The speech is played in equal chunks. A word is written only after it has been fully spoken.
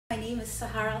is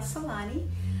Sahar Alsahlani.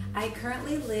 I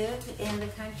currently live in the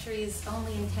country's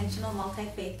only intentional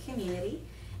multi-faith community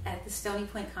at the Stony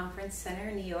Point Conference Center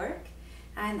in New York.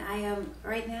 And I am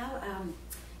right now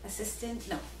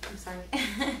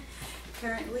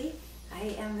currently I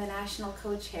am the national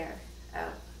co-chair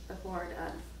of the Board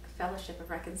of Fellowship of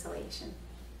Reconciliation.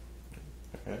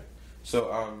 Okay. So,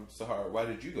 Sahar, why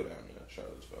did you go down to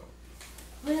Charlottesville?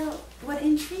 Well, what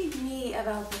intrigued me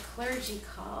about the clergy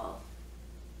call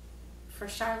for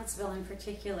Charlottesville in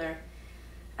particular,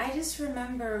 I just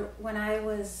remember when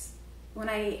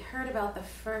I heard about the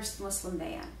first Muslim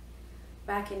ban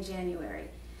back in January,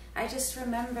 I just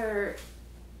remember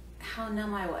how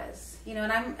numb I was. You know,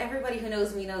 and everybody who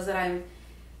knows me knows that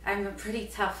I'm a pretty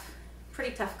tough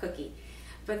cookie.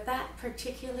 But that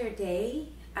particular day,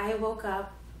 I woke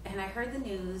up and I heard the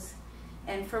news,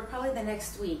 and for probably the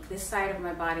next week, this side of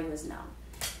my body was numb.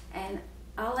 And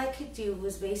all I could do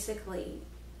was basically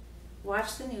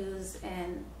watch the news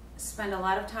and spend a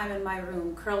lot of time in my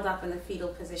room curled up in the fetal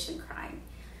position crying.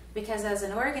 Because as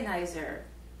an organizer,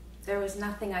 there was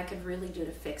nothing I could really do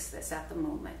to fix this at the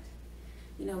moment.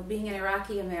 You know, being an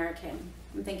Iraqi American,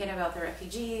 I'm thinking about the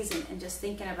refugees and just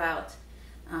thinking about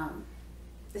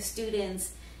the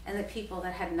students and the people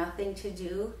that had nothing to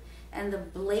do, and the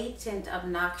blatant,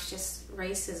 obnoxious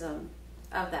racism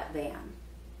of that ban.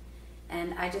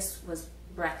 And I just was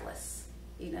breathless,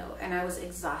 you know, and I was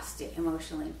exhausted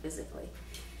emotionally and physically.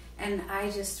 And I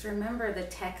just remember the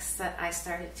texts that I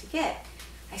started to get.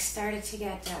 I started to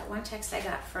get one text I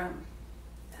got from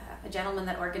a gentleman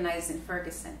that organized in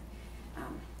Ferguson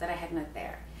that I had met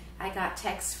there. I got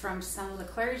texts from some of the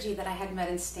clergy that I had met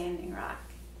in Standing Rock.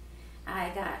 I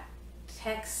got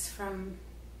texts from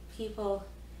people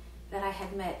that I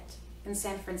had met in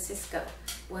San Francisco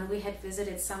when we had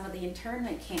visited some of the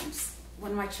internment camps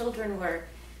when my children were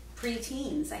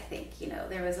pre-teens, I think. You know,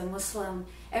 there was a Muslim,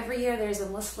 every year there's a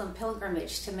Muslim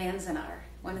pilgrimage to Manzanar,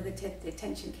 one of the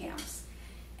detention camps.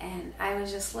 And I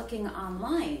was just looking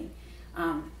online,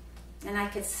 and I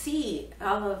could see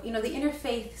all of, you know, the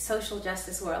interfaith social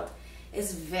justice world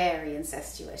is very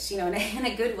incestuous, you know, in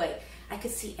a good way. I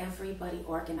could see everybody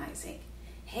organizing.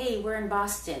 Hey, we're in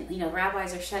Boston, you know,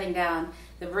 rabbis are shutting down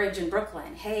the bridge in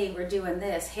Brooklyn. Hey, we're doing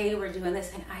this. Hey, we're doing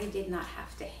this. And I did not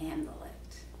have to handle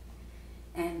it.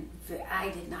 And I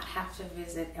did not have to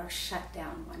visit or shut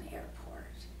down one airport.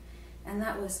 And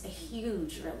that was a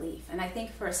huge relief. And I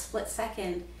think for a split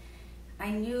second,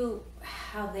 I knew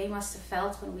how they must have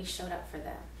felt when we showed up for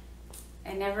them.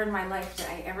 And never in my life did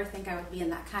I ever think I would be in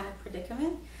that kind of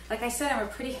predicament. Like I said, I'm a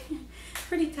pretty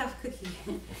tough cookie.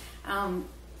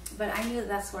 But I knew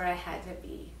that's where I had to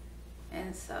be.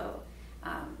 And so,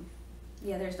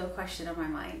 yeah, there's no question in my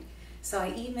mind. So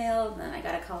I emailed, and I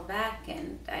got a call back,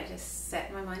 and I just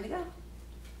set my mind to go.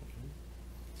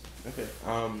 Okay.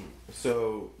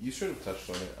 So you sort of touched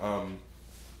on it.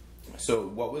 So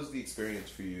what was the experience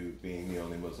for you being the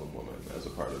only Muslim woman as a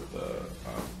part of the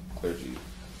clergy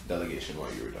delegation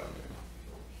while you were down there?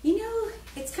 You know,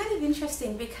 it's kind of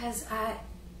interesting because I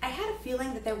had a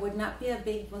feeling that there would not be a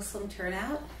big Muslim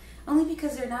turnout, only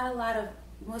because there are not a lot of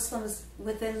Muslims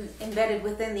embedded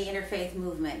within the interfaith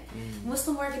movement.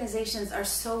 Muslim organizations are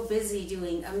so busy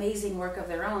doing amazing work of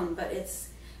their own, but it's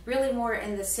really more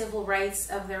in the civil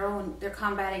rights of their own. They're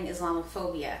combating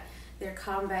Islamophobia, they're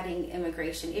combating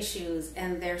immigration issues,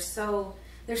 and they're so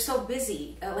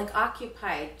busy, like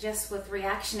occupied just with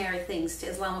reactionary things to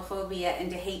Islamophobia and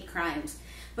to hate crimes.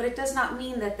 But it does not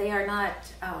mean that they are not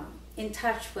in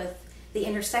touch with the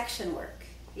intersection work,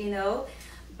 you know?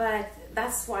 But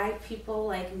that's why people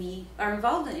like me are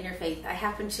involved in interfaith. I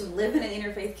happen to live in an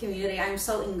interfaith community. I'm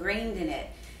so ingrained in it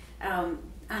on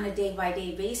a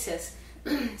day-by-day basis.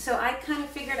 So I kind of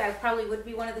figured I probably would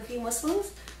be one of the few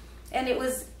Muslims. And it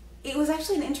was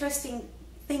actually an interesting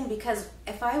thing, because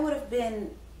if I would have been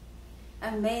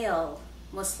a male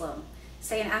Muslim,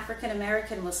 say an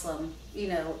African-American Muslim, you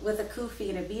know, with a kufi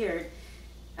and a beard,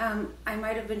 I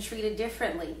might have been treated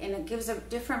differently. And it gives a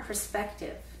different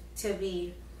perspective to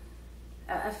be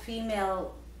a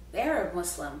female Arab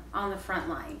Muslim on the front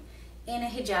line in a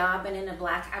hijab and in a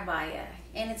black abaya.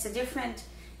 And it's a different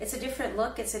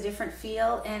look, it's a different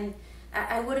feel, and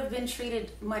I would have been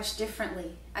treated much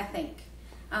differently, I think.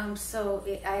 So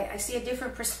I see a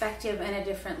different perspective and a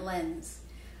different lens.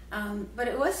 But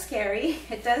it was scary.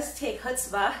 It does take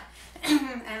chutzpah,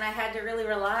 and I had to really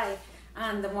rely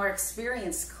on the more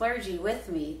experienced clergy with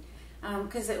me,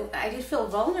 because I did feel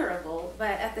vulnerable,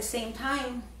 but at the same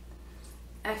time,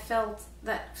 I felt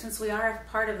that since we are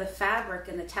part of the fabric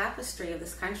and the tapestry of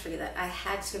this country, that I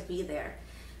had to be there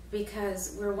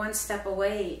because we're one step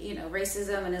away,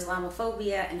 racism and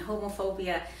Islamophobia and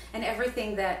homophobia and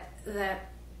everything that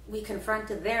we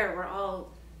confronted there, we're all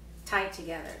tied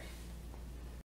together.